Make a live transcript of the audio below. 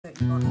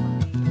bought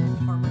from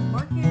the farmer's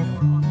market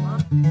or online.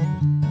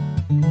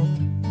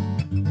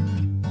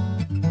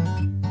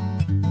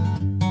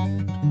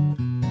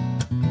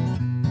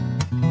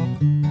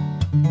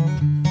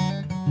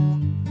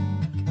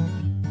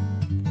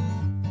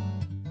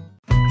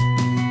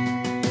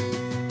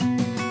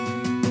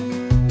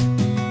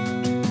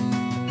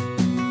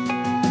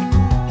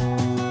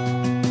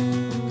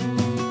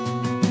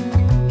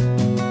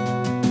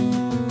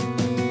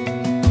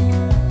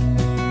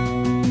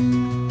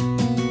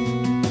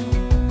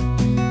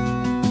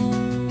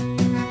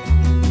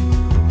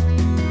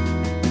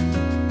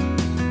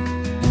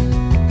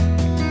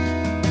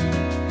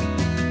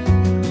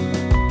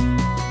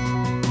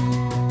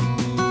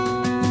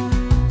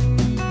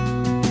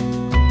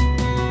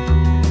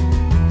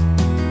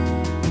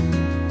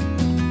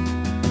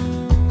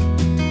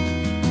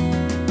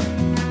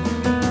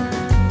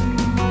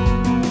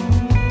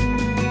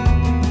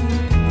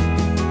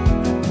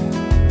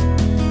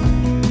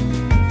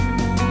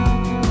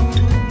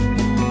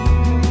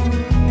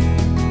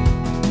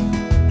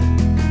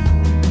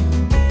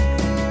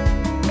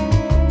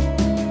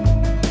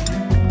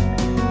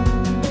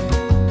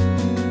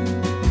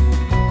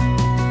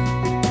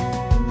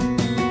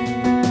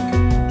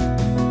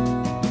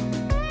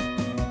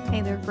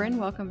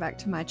 Welcome back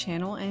to my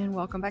channel and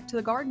welcome back to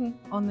the garden.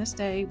 On this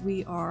day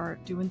we are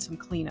doing some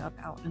cleanup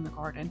out in the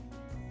garden.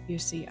 You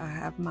see I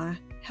have my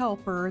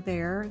helper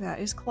there, that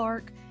is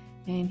Clark,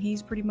 and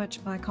he's pretty much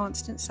my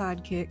constant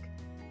sidekick.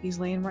 He's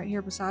laying right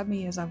here beside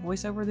me as I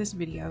voice over this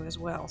video as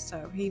well,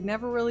 so he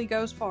never really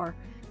goes far.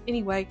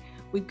 Anyway,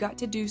 we've got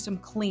to do some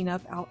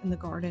cleanup out in the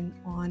garden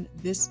on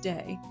this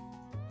day.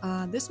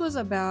 This was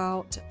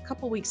about a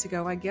couple weeks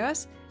ago, I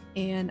guess,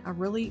 and I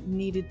really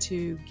needed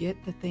to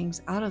get the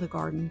things out of the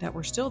garden that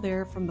were still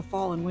there from the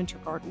fall and winter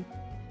garden.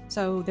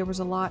 So there was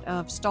a lot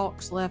of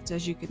stalks left,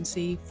 as you can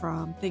see,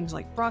 from things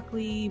like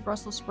broccoli,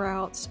 Brussels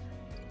sprouts,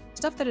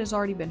 stuff that has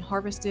already been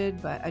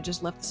harvested, but I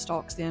just left the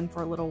stalks in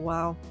for a little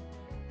while.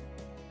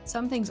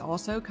 Some things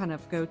also kind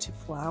of go to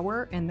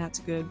flower, and that's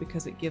good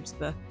because it gives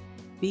the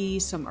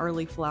bees some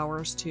early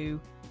flowers to,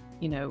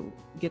 you know,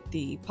 get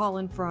the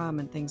pollen from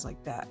and things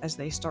like that as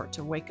they start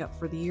to wake up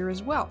for the year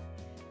as well.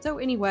 So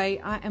anyway,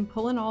 I am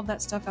pulling all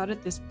that stuff out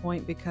at this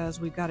point because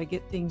we've got to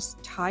get things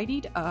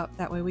tidied up.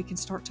 That way we can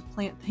start to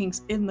plant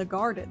things in the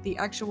garden. The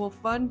actual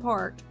fun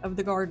part of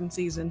the garden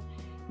season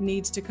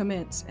needs to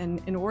commence.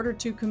 And in order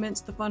to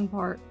commence the fun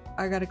part,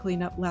 I got to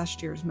clean up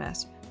last year's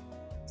mess.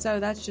 So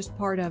that's just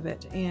part of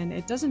it. And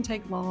it doesn't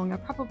take long. I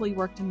probably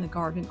worked in the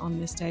garden on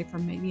this day for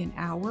maybe an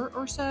hour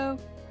or so.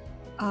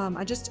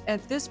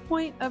 At this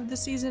point of the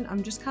season,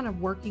 I'm just kind of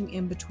working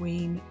in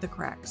between the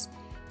cracks.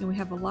 And we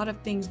have a lot of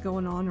things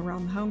going on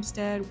around the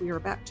homestead. We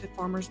are back to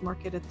farmers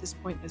market at this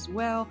point as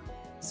well.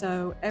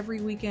 So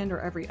every weekend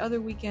or every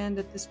other weekend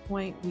at this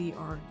point, we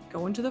are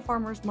going to the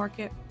farmers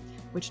market,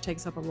 which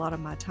takes up a lot of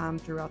my time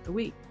throughout the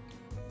week.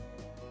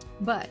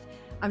 But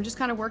I'm just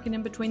kind of working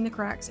in between the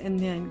cracks and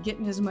then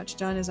getting as much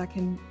done as I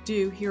can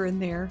do here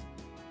and there.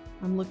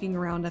 I'm looking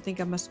around. I think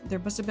there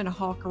must have been a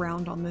hawk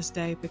around on this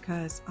day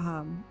because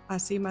I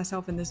see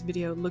myself in this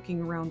video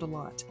looking around a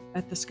lot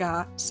at the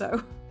sky.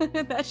 So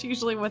that's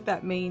usually what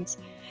that means.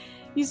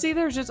 You see,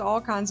 there's just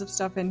all kinds of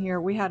stuff in here.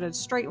 We had a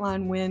straight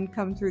line wind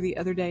come through the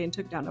other day and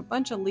took down a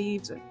bunch of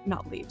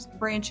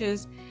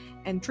branches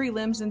and tree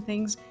limbs and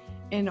things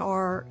in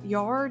our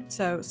yard.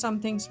 So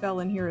some things fell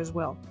in here as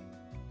well.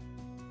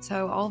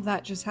 So all of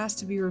that just has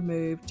to be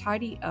removed,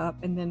 tidy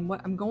up. And then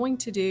what I'm going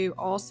to do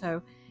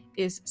also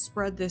is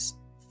spread this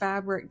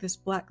fabric, this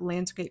black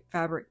landscape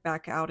fabric,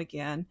 back out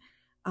again.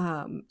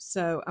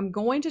 So I'm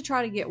going to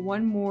try to get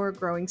one more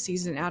growing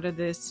season out of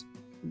this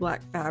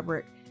black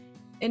fabric.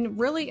 And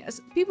really,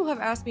 people have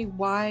asked me,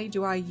 why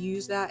do I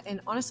use that? And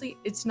honestly,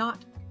 it's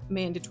not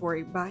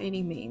mandatory by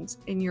any means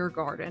in your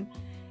garden.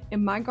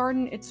 In my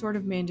garden, it's sort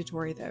of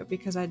mandatory though,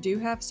 because I do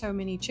have so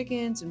many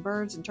chickens and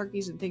birds and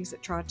turkeys and things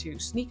that try to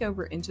sneak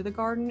over into the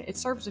garden. It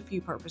serves a few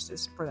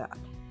purposes for that.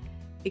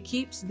 It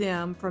keeps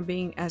them from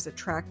being as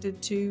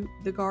attracted to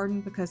the garden,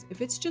 because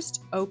if it's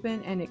just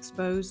open and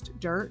exposed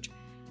dirt,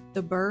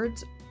 the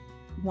birds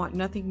want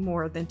nothing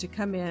more than to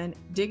come in,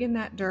 dig in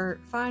that dirt,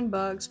 find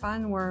bugs,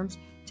 find worms,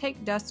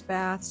 take dust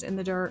baths in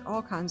the dirt,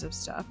 all kinds of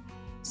stuff.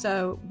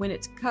 So when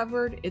it's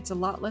covered, it's a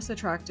lot less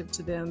attractive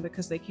to them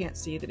because they can't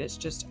see that it's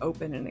just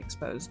open and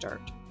exposed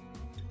dirt.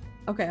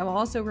 Okay, I'm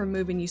also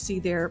removing, you see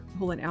there,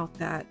 pulling out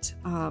that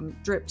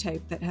drip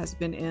tape that has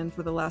been in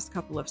for the last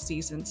couple of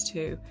seasons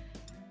too.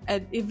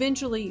 And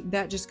eventually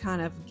that just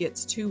kind of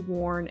gets too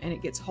worn and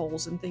it gets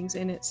holes and things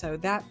in it. So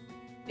that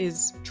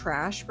is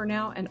trash for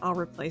now, and I'll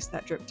replace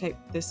that drip tape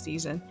this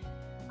season.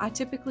 I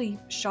typically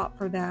shop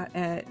for that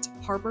at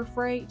Harbor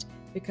Freight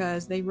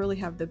because they really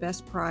have the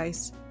best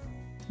price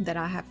that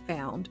I have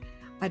found.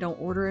 I don't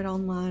order it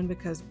online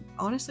because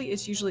honestly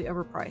it's usually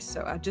overpriced.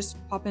 So I just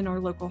pop in our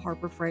local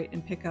Harbor Freight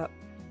and pick up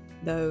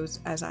those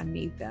as I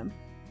need them.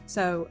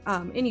 So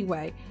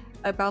anyway,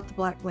 about the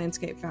black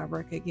landscape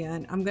fabric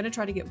again, I'm going to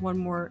try to get one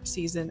more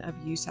season of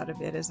use out of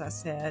it, as I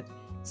said,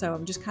 So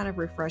I'm just kind of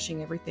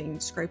refreshing everything,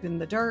 scraping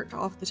the dirt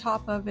off the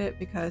top of it,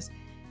 because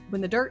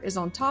when the dirt is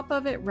on top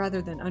of it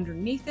rather than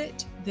underneath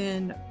it,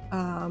 then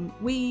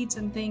weeds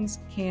and things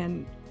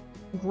can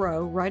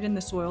grow right in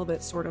the soil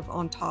that's sort of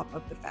on top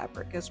of the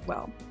fabric as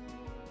well.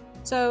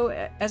 So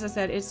as I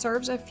said, it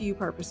serves a few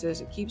purposes.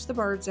 It keeps the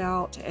birds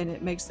out and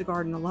it makes the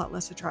garden a lot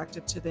less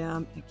attractive to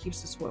them. It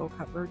keeps the soil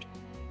covered.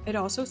 It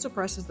also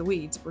suppresses the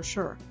weeds for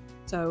sure.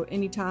 So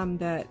anytime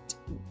that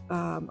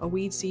a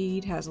weed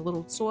seed has a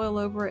little soil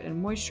over it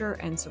and moisture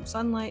and some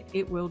sunlight,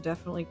 it will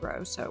definitely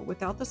grow. So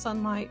without the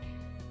sunlight,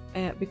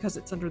 because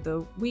it's under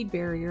the weed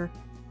barrier,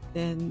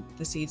 then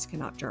the seeds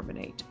cannot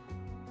germinate.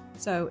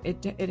 So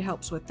it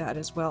helps with that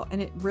as well.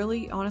 And it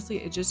really, honestly,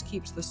 it just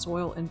keeps the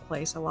soil in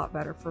place a lot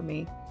better for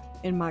me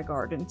in my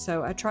garden.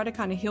 So I try to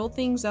kind of heal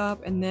things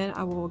up, and then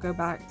I will go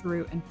back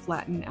through and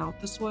flatten out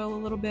the soil a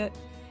little bit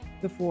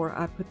before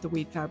I put the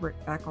weed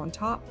fabric back on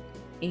top.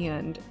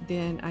 And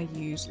then I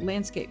use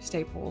landscape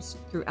staples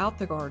throughout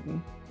the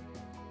garden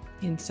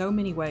in so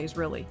many ways,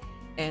 really.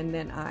 And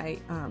then I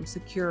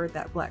secure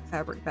that black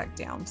fabric back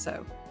down.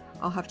 So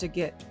I'll have to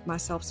get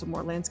myself some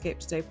more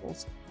landscape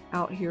staples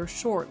out here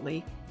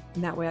shortly,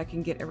 and that way I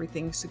can get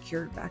everything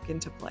secured back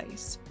into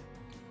place.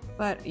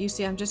 But you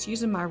see, I'm just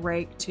using my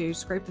rake to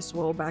scrape the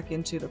soil back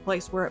into the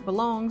place where it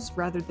belongs,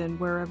 rather than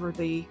wherever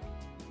the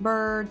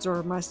birds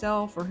or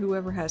myself or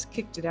whoever has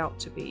kicked it out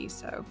to be.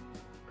 So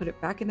put it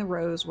back in the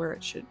rows where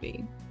it should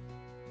be.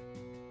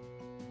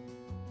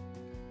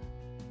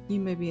 You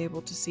may be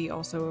able to see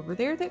also over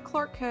there that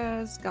Clark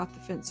has got the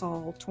fence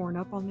all torn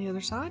up on the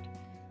other side.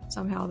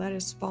 Somehow that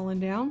has fallen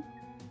down.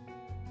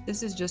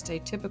 This is just a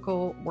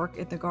typical work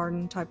in the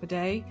garden type of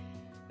day.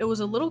 It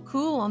was a little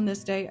cool on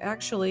this day,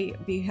 actually.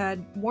 We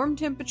had warm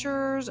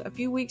temperatures a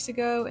few weeks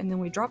ago, and then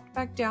we dropped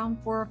back down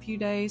for a few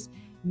days.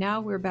 Now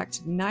we're back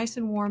to nice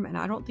and warm, and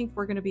I don't think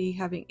we're going to be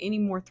having any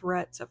more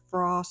threats of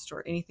frost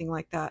or anything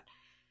like that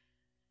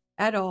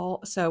at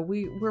all. So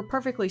we're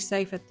perfectly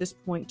safe at this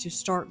point to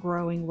start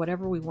growing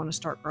whatever we want to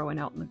start growing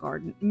out in the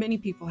garden. Many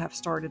people have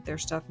started their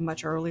stuff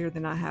much earlier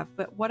than I have,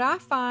 but what I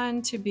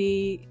find to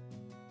be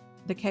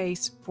the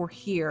case for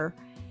here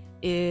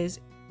is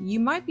you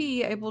might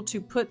be able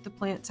to put the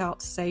plants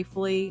out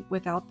safely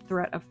without the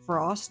threat of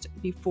frost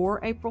before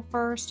April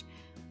 1st,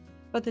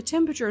 but the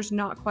temperature is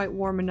not quite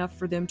warm enough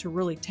for them to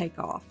really take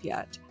off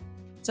yet.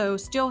 So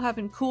still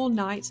having cool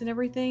nights and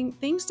everything,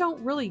 things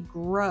don't really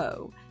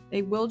grow.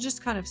 They will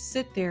just kind of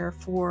sit there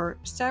for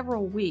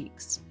several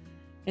weeks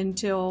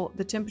until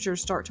the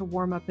temperatures start to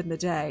warm up in the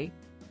day.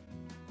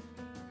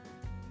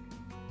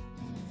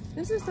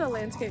 This is the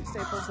landscape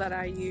staples that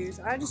I use.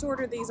 I just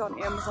ordered these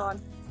on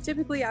Amazon.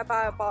 Typically I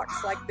buy a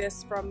box like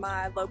this from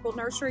my local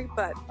nursery,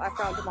 but I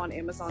found them on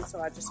Amazon,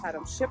 so I just had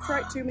them shipped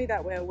right to me.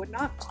 That way I would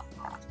not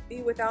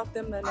be without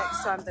them the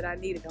next time that I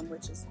needed them,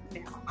 which is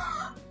now.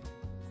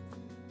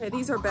 Okay,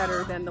 these are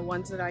better than the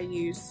ones that I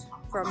use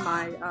from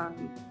my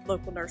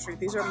local nursery.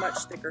 These are much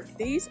thicker.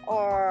 These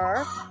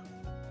are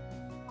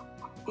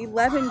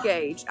 11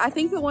 gauge. I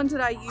think the ones that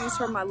I use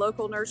from my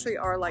local nursery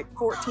are like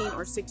 14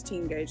 or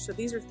 16 gauge, so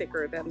these are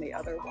thicker than the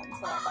other ones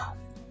that I bought.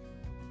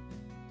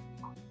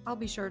 I'll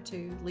be sure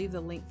to leave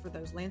the link for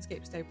those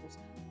landscape staples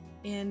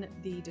in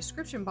the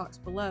description box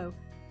below,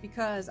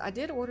 because I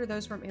did order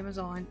those from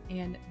Amazon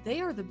and they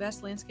are the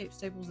best landscape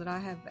staples that I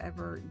have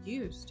ever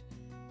used.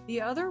 The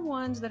other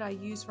ones that I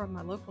use from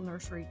my local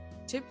nursery,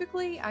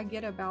 typically I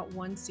get about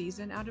one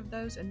season out of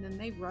those, and then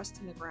they rust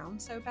in the ground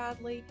so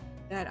badly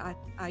that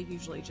I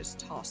usually just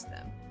toss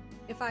them.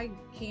 If I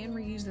can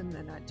reuse them,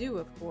 then I do,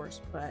 of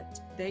course,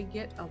 but they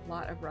get a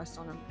lot of rust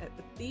on them.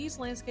 But these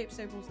landscape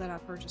staples that I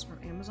purchased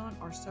from Amazon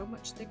are so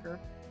much thicker.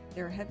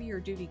 They're a heavier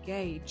duty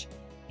gauge,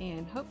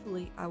 and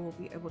hopefully I will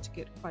be able to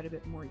get quite a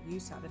bit more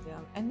use out of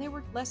them. And they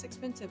were less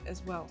expensive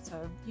as well,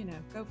 so, you know,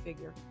 go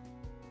figure.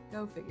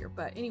 Go figure.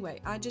 But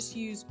anyway, I just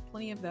use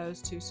plenty of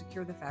those to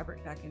secure the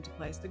fabric back into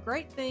place. The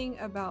great thing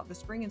about the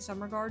spring and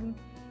summer garden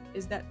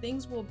is that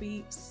things will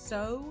be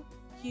so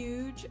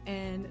huge,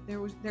 and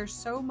there's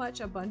so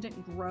much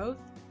abundant growth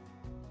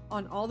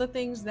on all the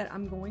things that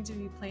I'm going to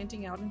be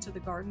planting out into the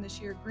garden this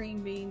year.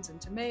 Green beans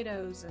and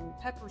tomatoes and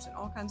peppers and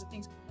all kinds of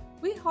things.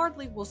 We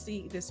hardly will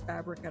see this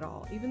fabric at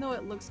all, even though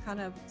it looks kind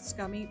of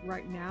scummy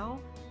right now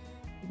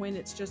when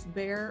it's just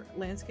bare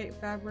landscape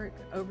fabric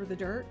over the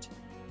dirt.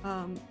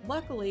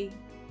 Luckily,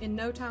 in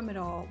no time at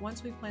all,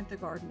 once we plant the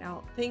garden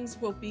out, things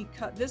will be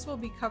this will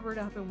be covered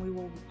up, and we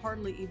will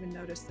hardly even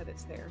notice that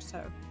it's there.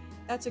 So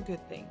that's a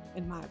good thing,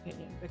 in my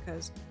opinion,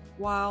 because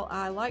while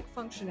I like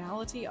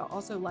functionality, I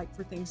also like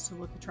for things to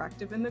look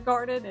attractive in the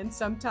garden. And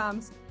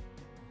sometimes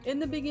in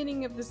the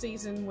beginning of the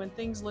season, when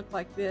things look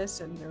like this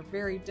and they're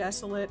very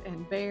desolate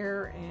and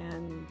bare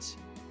and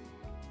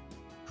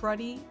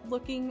cruddy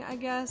looking, I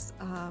guess,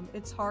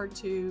 it's hard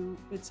to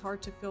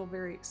feel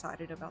very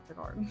excited about the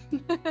garden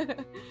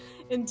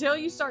until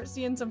you start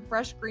seeing some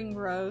fresh green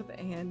growth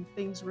and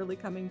things really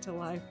coming to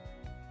life.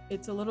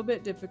 It's a little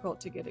bit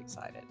difficult to get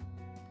excited.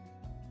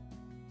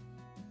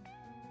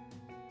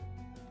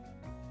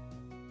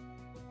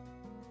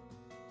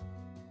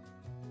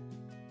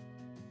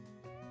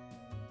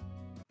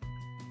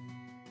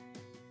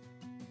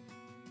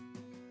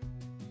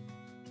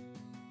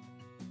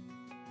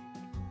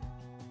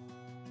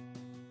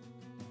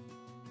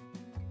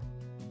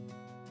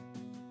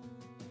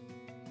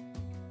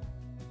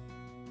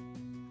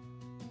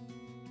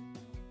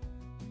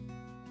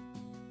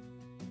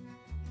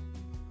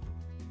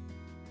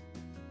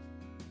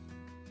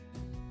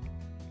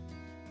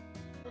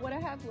 what I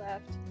have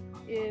left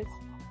is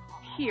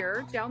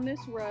here, down this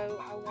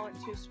row, I want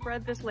to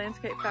spread this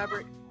landscape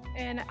fabric.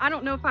 And I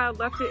don't know if I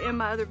left it in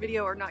my other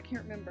video or not,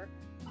 can't remember.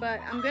 But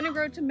I'm gonna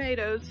grow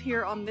tomatoes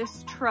here on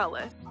this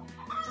trellis.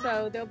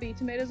 So there'll be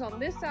tomatoes on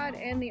this side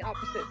and the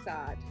opposite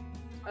side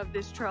of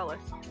this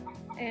trellis.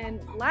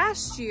 And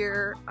last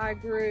year I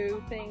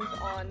grew things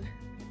on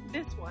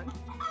this one,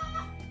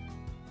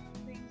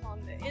 things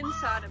on the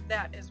inside of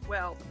that as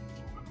well.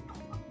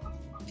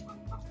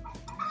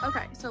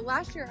 Okay, so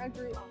last year I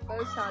grew on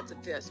both sides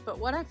of this, but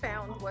what I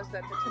found was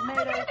that the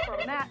tomatoes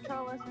from that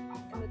trellis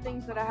and the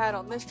things that I had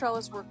on this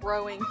trellis were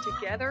growing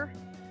together,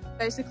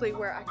 basically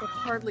where I could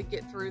hardly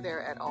get through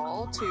there at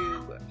all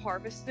to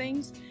harvest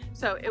things.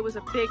 So it was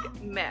a big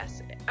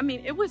mess. I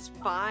mean, it was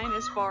fine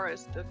as far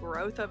as the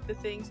growth of the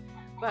things,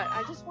 but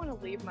I just want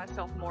to leave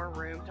myself more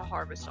room to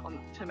harvest on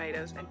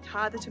tomatoes and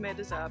tie the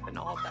tomatoes up and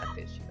all that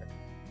this year.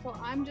 So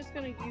I'm just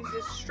going to use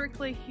this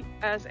strictly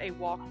as a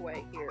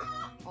walkway here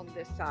on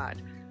this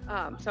side.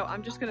 So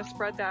I'm just going to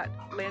spread that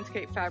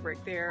landscape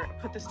fabric there,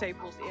 put the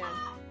staples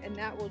in, and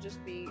that will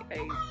just be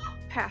a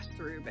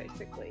pass-through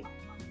basically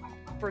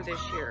for this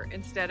year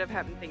instead of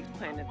having things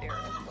planted there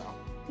as well.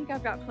 I think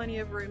I've got plenty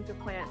of room to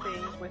plant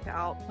things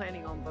without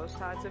planting on both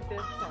sides of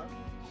this.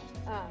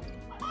 So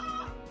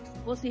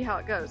we'll see how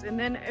it goes. And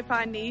then if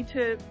I need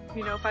to,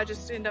 you know, if I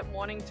just end up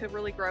wanting to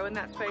really grow in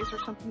that space or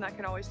something, I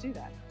can always do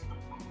that.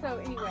 So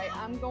anyway,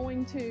 I'm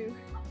going to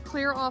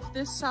clear off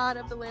this side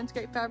of the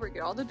landscape fabric,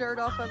 get all the dirt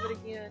off of it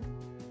again,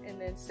 and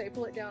then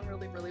staple it down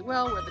really, really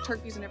well where the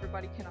turkeys and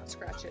everybody cannot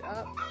scratch it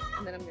up.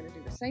 And then I'm going to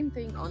do the same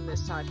thing on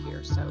this side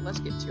here. So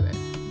let's get to it.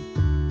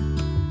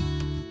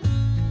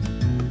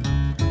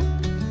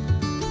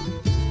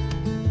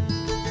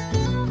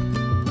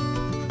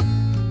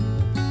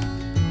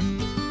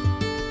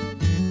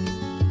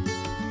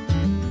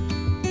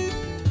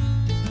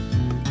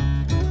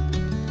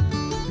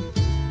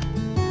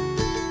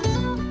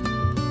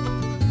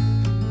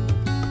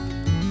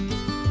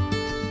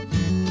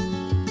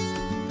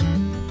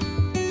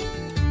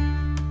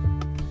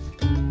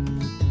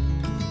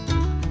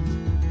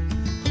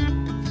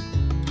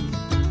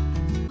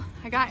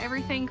 Got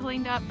everything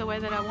cleaned up the way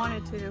that I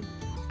wanted to.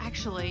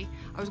 Actually,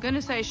 I was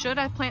gonna say, should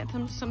I plant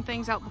some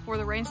things out before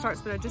the rain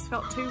starts, but I just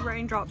felt 2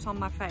 raindrops on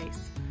my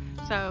face.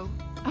 So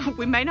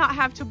we may not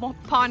have to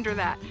ponder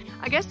that.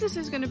 I guess this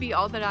is gonna be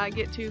all that I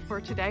get to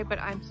for today, but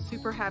I'm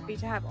super happy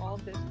to have all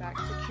of this back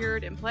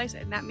secured in place.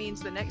 And that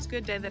means the next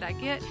good day that I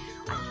get,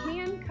 I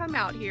can come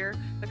out here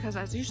because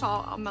as you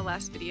saw on my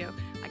last video,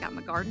 I got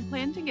my garden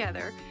plan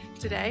together.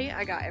 Today,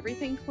 I got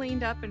everything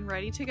cleaned up and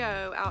ready to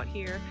go out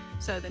here.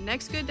 So the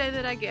next good day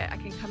that I get, I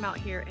can come out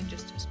here and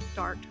just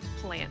start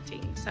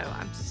planting. So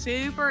I'm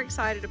super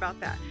excited about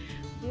that.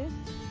 This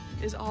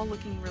is all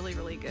looking really,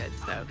 really good.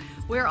 So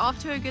we're off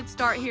to a good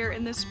start here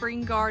in the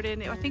spring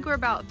garden. I think we're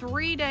about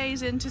 3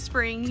 days into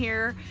spring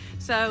here.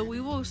 So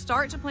we will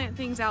start to plant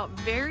things out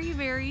very,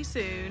 very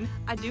soon.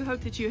 I do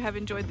hope that you have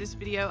enjoyed this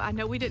video. I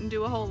know we didn't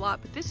do a whole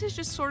lot, but this is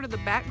just sort of the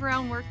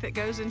background work that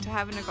goes into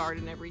having a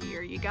garden every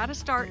year. You got to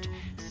start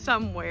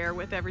somewhere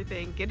with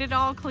everything, get it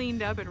all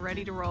cleaned up and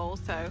ready to roll.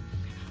 So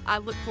I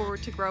look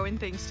forward to growing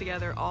things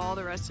together all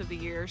the rest of the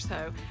year.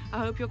 So I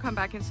hope you'll come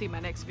back and see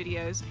my next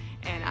videos,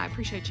 and I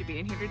appreciate you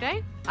being here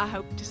today. I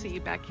hope to see you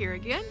back here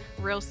again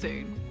real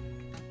soon.